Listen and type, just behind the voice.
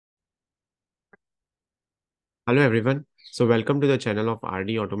Hello everyone. So welcome to the channel of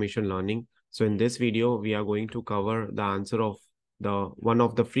RD Automation Learning. So in this video, we are going to cover the answer of one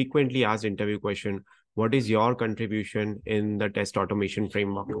of the frequently asked interview question. What is your contribution in the test automation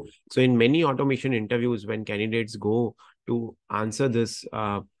framework? So in many automation interviews, when candidates go to answer this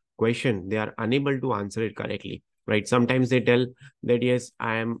question, they are unable to answer it correctly, right? Sometimes they tell that, yes,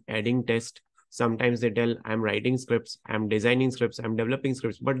 I am adding test. Sometimes they tell I'm writing scripts, I'm designing scripts, I'm developing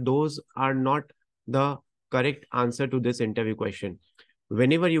scripts, but those are not the correct answer to this interview question.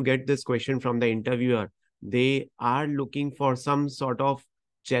 Whenever you get this question from the interviewer, they are looking for some sort of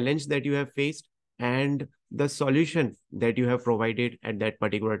challenge that you have faced and the solution that you have provided at that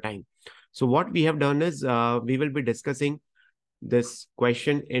particular time. So what we have done is we will be discussing this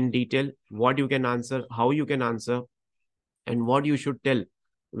question in detail, what you can answer, how you can answer, and what you should tell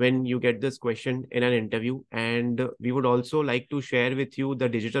when you get this question in an interview. And we would also like to share with you the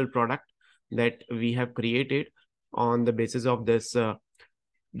digital product that we have created on the basis of this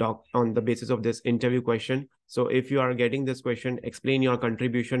interview question. So if you are getting this question, explain your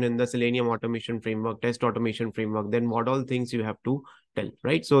contribution in the Selenium automation framework, test automation framework, then what all things you have to tell,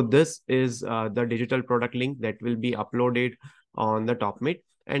 right? So this is the digital product link that will be uploaded on the top mid,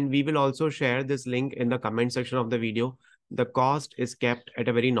 and we will also share this link in the comment section of the video. The cost is kept at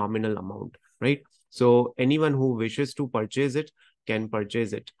a very nominal amount, right? So anyone who wishes to purchase it can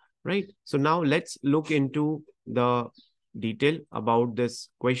purchase it, right? So now let's look into the detail about this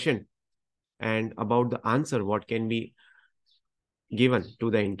question and about the answer, what can be given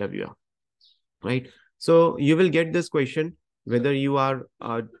to the interviewer, right? So you will get this question whether you are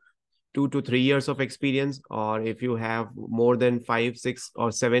 2 to 3 years of experience, or if you have more than 5, 6, or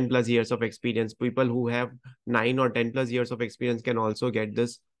 7+ years of experience. People who have 9 or 10+ years of experience can also get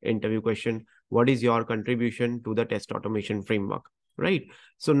this interview question. What is your contribution to the test automation framework, right?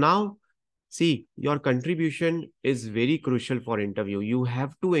 So now, see, your contribution is very crucial for interview. You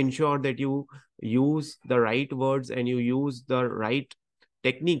have to ensure that you use the right words and you use the right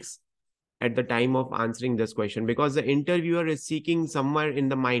techniques at the time of answering this question, because the interviewer is seeking somewhere in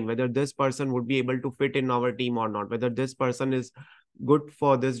the mind whether this person would be able to fit in our team or not, whether this person is good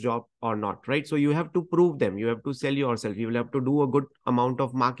for this job or not, right? So you have to prove them, you have to sell yourself, you will have to do a good amount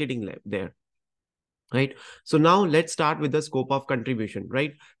of marketing there, right? So now let's start with the scope of contribution,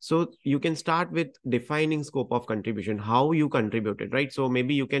 right? So you can start with defining scope of contribution, how you contributed, right? So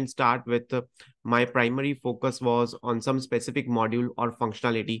maybe you can start with my primary focus was on some specific module or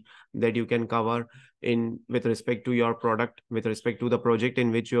functionality that you can cover in with respect to your product, with respect to the project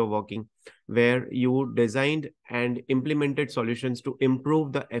in which you are working, where you designed and implemented solutions to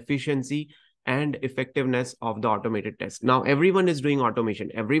improve the efficiency and effectiveness of the automated test. Now everyone is doing automation,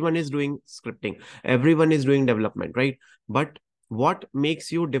 everyone is doing scripting, everyone is doing development, right? But what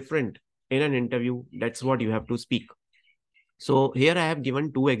makes you different in an interview, that's what you have to speak. So here I have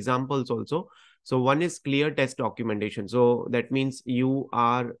given 2 examples also. So one is clear test documentation. So that means you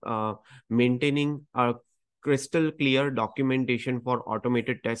are maintaining a crystal clear documentation for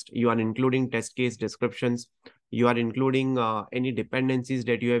automated test. You are including test case descriptions. You are including any dependencies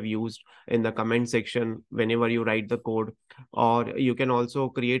that you have used in the comment section whenever you write the code. Or you can also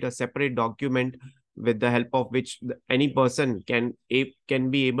create a separate document with the help of which any person can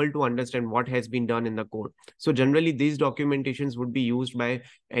be able to understand what has been done in the code. So generally these documentations would be used by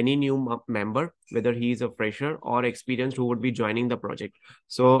any new member, whether he is a fresher or experienced, who would be joining the project.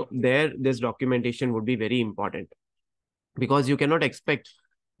 So there, this documentation would be very important, because you cannot expect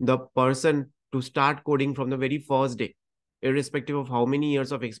the person to start coding from the very first day, irrespective of how many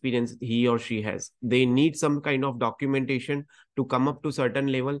years of experience he or she has. They need some kind of documentation to come up to certain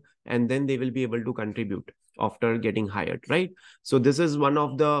level, and then they will be able to contribute after getting hired, right? So this is one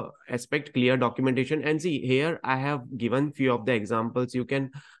of the aspect, clear documentation. And see, here I have given few of the examples. You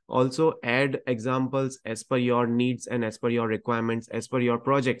can also add examples as per your needs and as per your requirements, as per your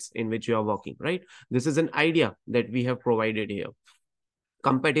projects in which you are working, right? This is an idea that we have provided here.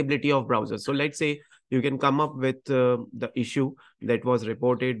 Compatibility of browsers. So let's say you can come up with the issue that was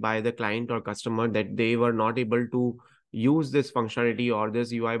reported by the client or customer, that they were not able to use this functionality, or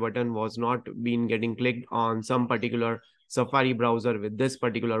this UI button was not been getting clicked on some particular Safari browser with this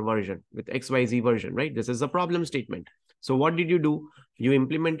particular version, with XYZ version, right? This is a problem statement. So what did you do? You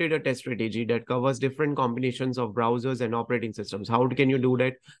implemented a test strategy that covers different combinations of browsers and operating systems. How can you do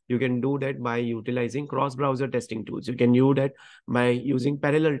that? You can do that by utilizing cross-browser testing tools. You can do that by using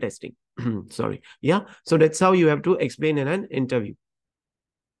parallel testing. Sorry. Yeah. So that's how you have to explain in an interview.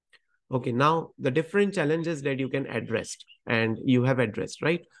 Okay. Now the different challenges that you can address. and you have addressed,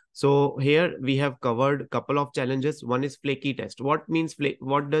 right? So here we have covered a couple of challenges. One is flaky test. What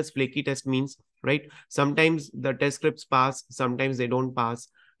does flaky test means, right? Sometimes the test scripts pass, sometimes they don't pass.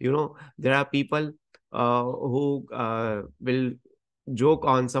 There are people who will joke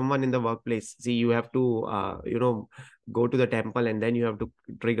on someone in the workplace. See, you have to go to the temple and then you have to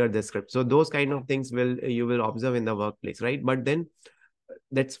trigger the script. So those kind of things will you will observe in the workplace, right? But then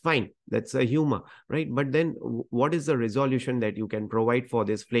that's fine, that's a humor, right? But then what is the resolution that you can provide for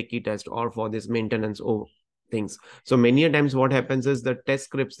this flaky test or for this maintenance or things? So many a times what happens is the test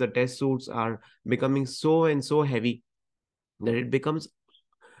scripts, the test suits are becoming so and so heavy that it becomes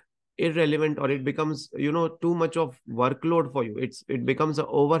irrelevant, or it becomes too much of workload for you. It becomes an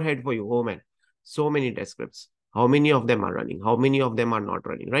overhead for you. Oh man, so many test scripts, how many of them are running, how many of them are not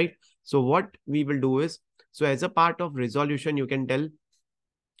running, right? So what we will do is, so as a part of resolution, you can tell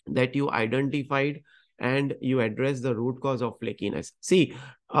that you identified and you address the root cause of flakiness. See,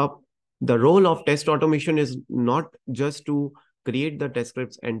 the role of test automation is not just to create the test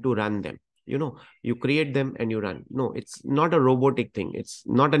scripts and to run them. You create them and you run. No, it's not a robotic thing. It's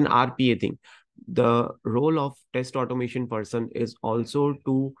not an RPA thing. The role of test automation person is also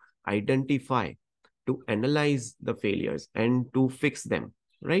to identify, to analyze the failures and to fix them,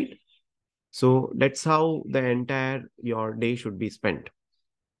 right? So that's how the entire your day should be spent.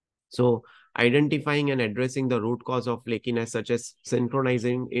 So identifying and addressing the root cause of flakiness, such as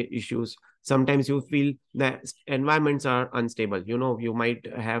synchronizing issues. Sometimes you feel that environments are unstable. You might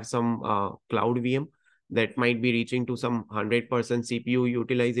have some cloud VM that might be reaching to some 100% CPU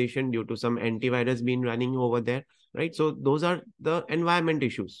utilization due to some antivirus being running over there, right? So those are the environment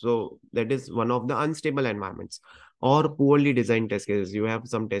issues. So that is one of the unstable environments. Or poorly designed test cases. You have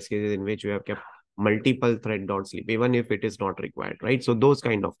some test cases in which you have kept multiple thread dot sleep, even if it is not required, right? So those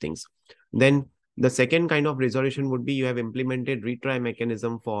kind of things. Then the second kind of resolution would be you have implemented retry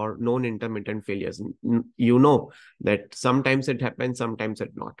mechanism for known intermittent failures. You know that sometimes it happens, sometimes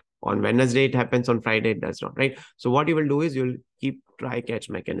it not. On Wednesday it happens, on Friday it does not, right? So what you will do is you'll keep try catch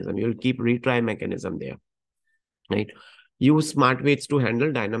mechanism, you'll keep retry mechanism there, right? Use smart weights to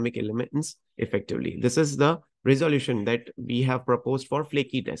handle dynamic elements effectively. This is the resolution that we have proposed for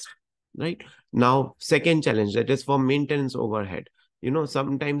flaky test, right? Now, second challenge, that is for maintenance overhead.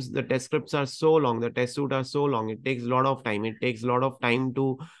 Sometimes the test scripts are so long, the test suite are so long, it takes a lot of time. It takes a lot of time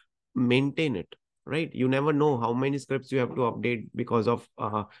to maintain it, right? You never know how many scripts you have to update because of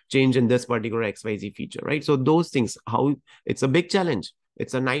change in this particular XYZ feature, right? So those things, how it's a big challenge.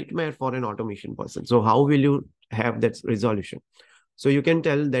 It's a nightmare for an automation person. So how will you have that resolution? So you can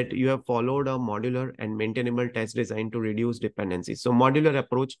tell that you have followed a modular and maintainable test design to reduce dependencies. So modular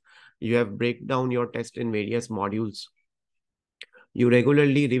approach, you have break down your test in various modules. You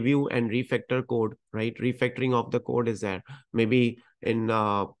regularly review and refactor code, right? Refactoring of the code is there. Maybe in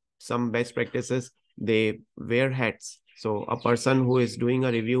some best practices, they wear hats. So a person who is doing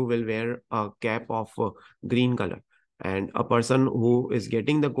a review will wear a cap of green color, and a person who is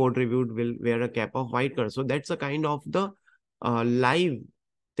getting the code reviewed will wear a cap of white color. So that's a kind of the live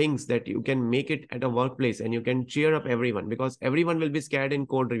things that you can make it at a workplace, and you can cheer up everyone, because everyone will be scared in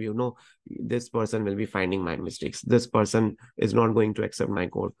code review. No, this person will be finding my mistakes, this person is not going to accept my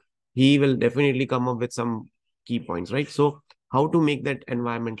code, he will definitely come up with some key points, right? So how to make that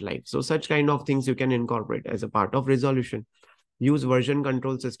environment live? So such kind of things you can incorporate as a part of resolution. Use version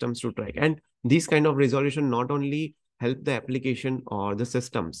control systems to track, and these kind of resolution not only help the application or the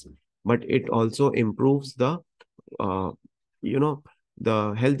systems, but it also improves the uh, you know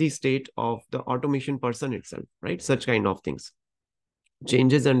the healthy state of the automation person itself, right? Such kind of things.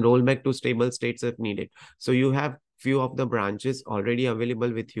 Changes and rollback to stable states if needed. So you have few of the branches already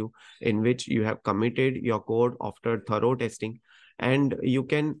available with you, in which you have committed your code after thorough testing, and you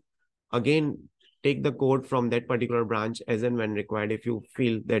can again take the code from that particular branch as and when required, if you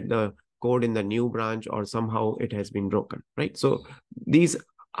feel that the code in the new branch or somehow it has been broken, right? So these,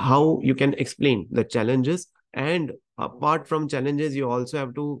 how you can explain the challenges, and apart from challenges you also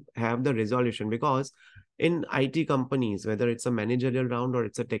have to have the resolution, because in IT companies, whether it's a managerial round or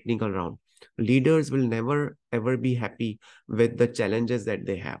it's a technical round, leaders will never ever be happy with the challenges that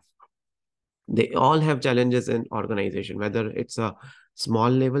they have. They all have challenges in organization, whether it's a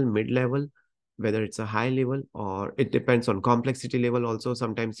small level, mid level, whether it's a high level, or it depends on complexity level also.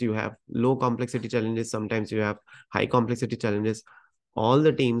 Sometimes you have low complexity challenges, sometimes you have high complexity challenges. All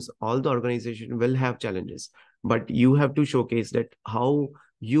the teams, all the organization will have challenges, but you have to showcase that how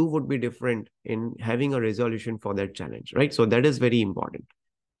you would be different in having a resolution for that challenge, right? So that is very important.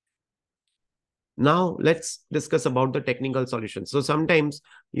 Now let's discuss about the technical solutions. So sometimes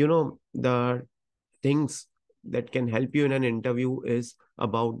the things that can help you in an interview is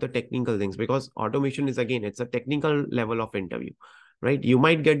about the technical things, because automation is, again, it's a technical level of interview, right? You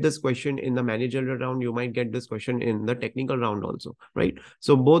might get this question in the managerial round, you might get this question in the technical round also, right?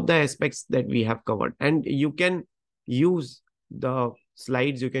 So both the aspects that we have covered, and you can use the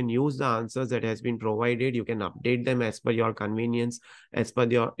slides, you can use the answers that has been provided, you can update them as per your convenience, as per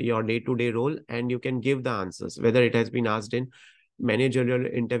your day-to-day role, and you can give the answers, whether it has been asked in managerial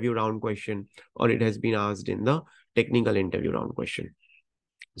interview round question or it has been asked in the technical interview round question.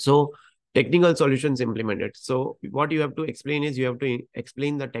 So technical solutions implemented. So what you have to explain is, you have to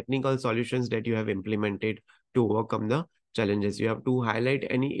explain the technical solutions that you have implemented to overcome the challenges. You have to highlight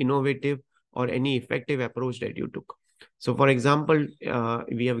any innovative or any effective approach that you took. So for example,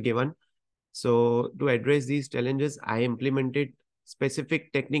 we have given, so to address these challenges, I implemented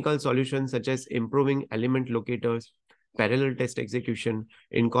specific technical solutions such as improving element locators, parallel test execution,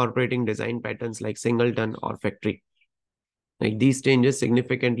 incorporating design patterns like singleton or factory. Like, these changes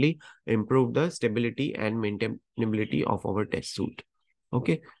significantly improve the stability and maintainability of our test suite.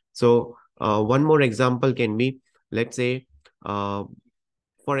 Okay. So one more example can be, let's say,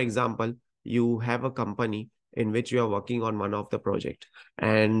 for example, you have a company in which you are working on one of the project,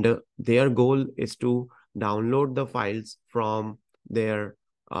 and their goal is to download the files from their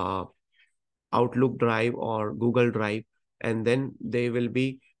Outlook Drive or Google Drive, and then they will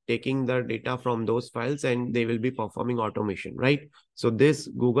be taking the data from those files and they will be performing automation, right? So this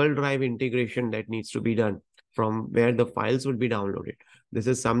Google Drive integration that needs to be done from where the files would be downloaded, this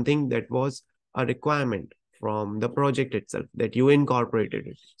is something that was a requirement from the project itself, that you incorporated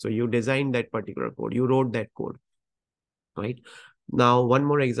it. So you designed that particular code, you wrote that code, right? Now, one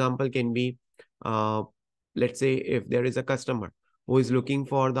more example can be, uh, let's say if there is a customer who is looking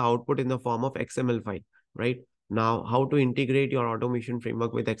for the output in the form of XML file, right? Now, how to integrate your automation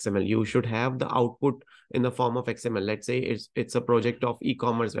framework with XML? You should have the output in the form of XML. Let's say it's a project of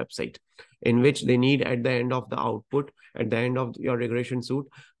e-commerce website in which they need at the end of the output, at the end of your regression suite,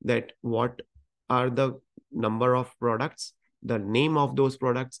 that what are the number of products, the name of those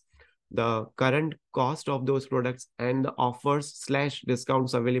products, the current cost of those products, and the offers slash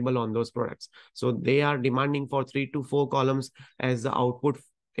discounts available on those products. So they are demanding for 3 to 4 columns as the output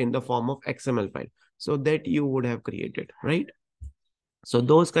in the form of XML file. So that you would have created, right? So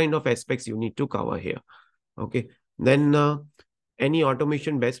those kind of aspects you need to cover here. Okay. Then any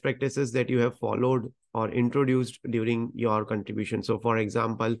automation best practices that you have followed or introduced during your contribution. So for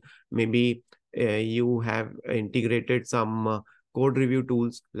example, maybe you have integrated some code review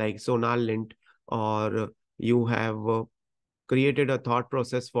tools like SonarLint, or you have created a thought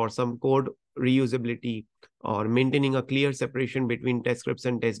process for some code reusability, or maintaining a clear separation between test scripts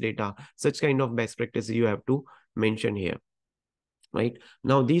and test data. Such kind of best practices you have to mention here, right?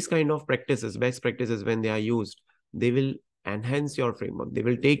 Now, these kind of practices, best practices, when they are used, they will enhance your framework. They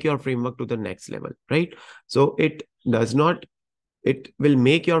will take your framework to the next level, right? So it will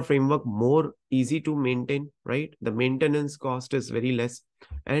make your framework more easy to maintain, right? The maintenance cost is very less,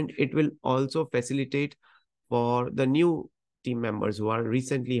 and it will also facilitate for the new team members who are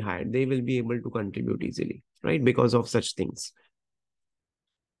recently hired. They will be able to contribute easily, right? Because of such things.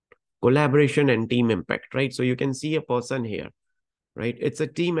 Collaboration and team impact, right? So you can see a person here, right? It's a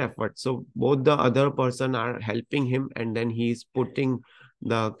team effort. So both the other person are helping him, and then he's putting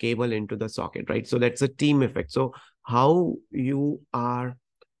the cable into the socket, right? So that's a team effect. So how you are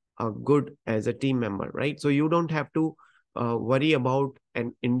good as a team member, right? So you don't have to worry about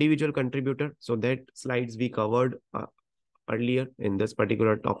an individual contributor. So that slides we covered earlier in this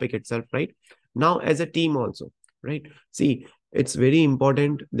particular topic itself, right? Now, as a team also, right? See, it's very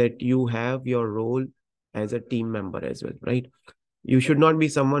important that you have your role as a team member as well, right? You should not be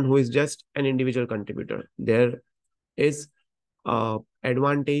someone who is just an individual contributor. There is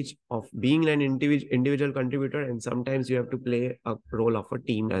advantage of being an individual contributor, and sometimes you have to play a role of a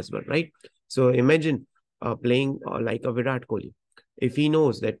team as well, right? So imagine playing like a Virat Kohli. If he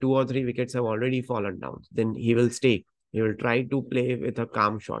knows that 2 or 3 wickets have already fallen down, then he will stay. He will try to play with a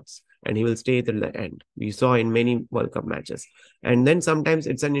calm shots, and he will stay till the end. We saw in many World Cup matches. And then sometimes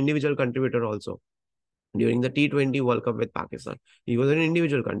it's an individual contributor also. During the T20 World Cup with Pakistan, he was an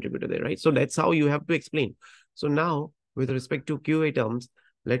individual contributor there, right? So that's how you have to explain. So now, with respect to QA terms,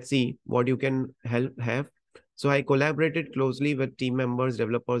 let's see what you can have. So I collaborated closely with team members,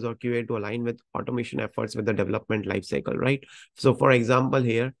 developers, or QA to align with automation efforts with the development lifecycle, right? So for example,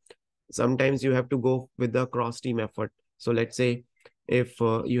 here, sometimes you have to go with the cross team effort. So let's say if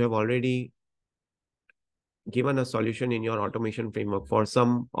you have already given a solution in your automation framework for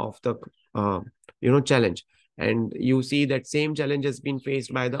some of the challenge, and you see that same challenge has been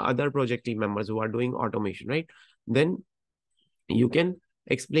faced by the other project team members who are doing automation, right? Then you can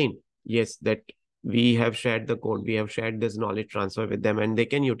explain, yes, that we have shared the code, we have shared this knowledge transfer with them, and they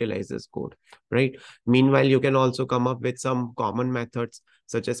can utilize this code, right? Meanwhile, you can also come up with some common methods,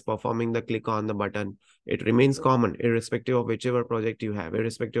 such as performing the click on the button. It remains common irrespective of whichever project you have,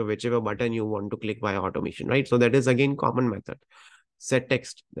 irrespective of whichever button you want to click via automation, right? So that is again common method. Set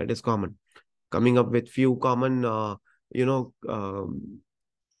text, that is common. Coming up with few common you know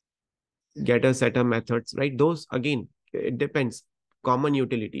getter setter methods, right? Those again, it depends. Common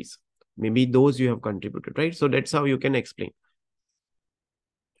utilities, maybe those you have contributed, right? So that's how you can explain.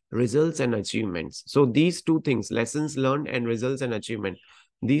 Results and achievements. So these two things, lessons learned and results and achievement,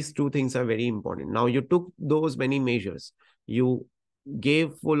 these two things are very important. Now you took those many measures, you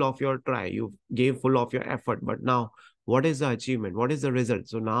gave full of your try, you gave full of your effort, but now what is the achievement, what is the result?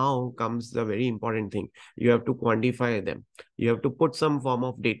 So now comes the very important thing. You have to quantify them, you have to put some form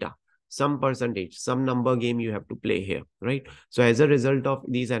of data, some percentage, some number game you have to play here, right? So as a result of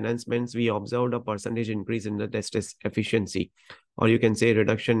these enhancements, we observed a percentage increase in the test efficiency, or you can say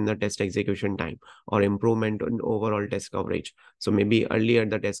reduction in the test execution time, or improvement in overall test coverage. So maybe earlier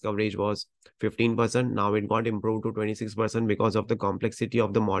the test coverage was 15%, now it got improved to 26% because of the complexity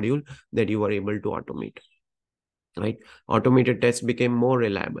of the module that you were able to automate, right? Automated tests became more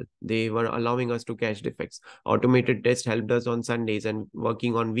reliable. They were allowing us to catch defects. Automated tests helped us on Sundays and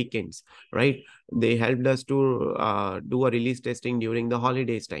working on weekends, right? They helped us to do a release testing during the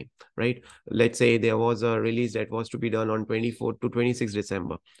holidays time, right? Let's say there was a release that was to be done on 24th to 26th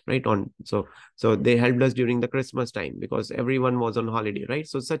December, right? So they helped us during the Christmas time because everyone was on holiday, right?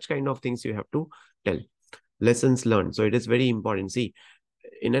 So such kind of things you have to tell. Lessons learned. So it is very important. See,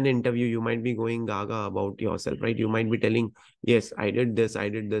 in an interview, you might be going gaga about yourself, right? You might be telling, yes, I did this,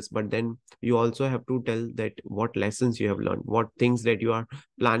 but then you also have to tell that what lessons you have learned, what things that you are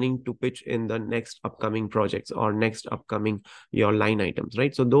planning to pitch in the next upcoming projects or next upcoming your line items,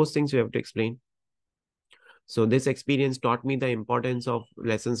 right? So those things you have to explain. So this experience taught me the importance of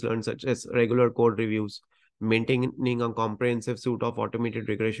lessons learned, such as regular code reviews, maintaining a comprehensive suite of automated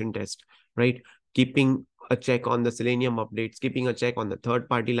regression tests, right? Keeping a check on the Selenium updates, keeping a check on the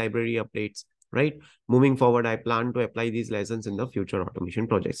third-party library updates, right? Moving forward, I plan to apply these lessons in the future automation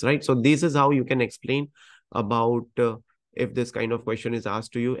projects, right? So this is how you can explain about if this kind of question is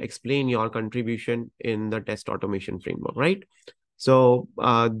asked to you, explain your contribution in the test automation framework, right? So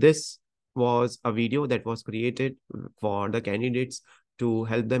this was a video that was created for the candidates to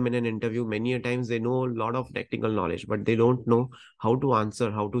help them in an interview. Many a times they know a lot of technical knowledge, but they don't know how to answer,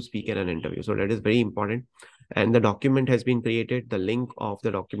 how to speak in an interview. So that is very important. And the document has been created. The link of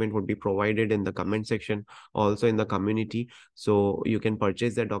the document would be provided in the comment section, also in the community. So you can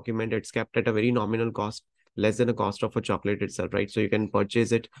purchase that document. It's kept at a very nominal cost, less than a cost of a chocolate itself, right? So you can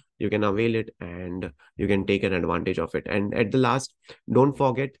purchase it, you can avail it, and you can take an advantage of it. And at the last, don't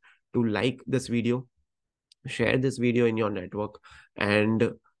forget to like this video, share this video in your network,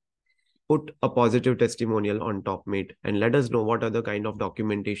 and put a positive testimonial on TopMate, and let us know what other kind of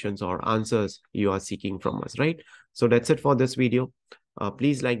documentations or answers you are seeking from us, right? So that's it for this video.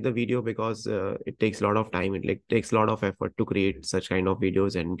 Please like the video because it takes a lot of time. It takes a lot of effort to create such kind of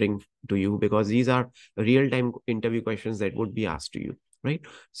videos and bring to you, because these are real-time interview questions that would be asked to you, right?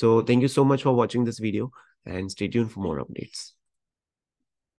 So thank you so much for watching this video, and stay tuned for more updates.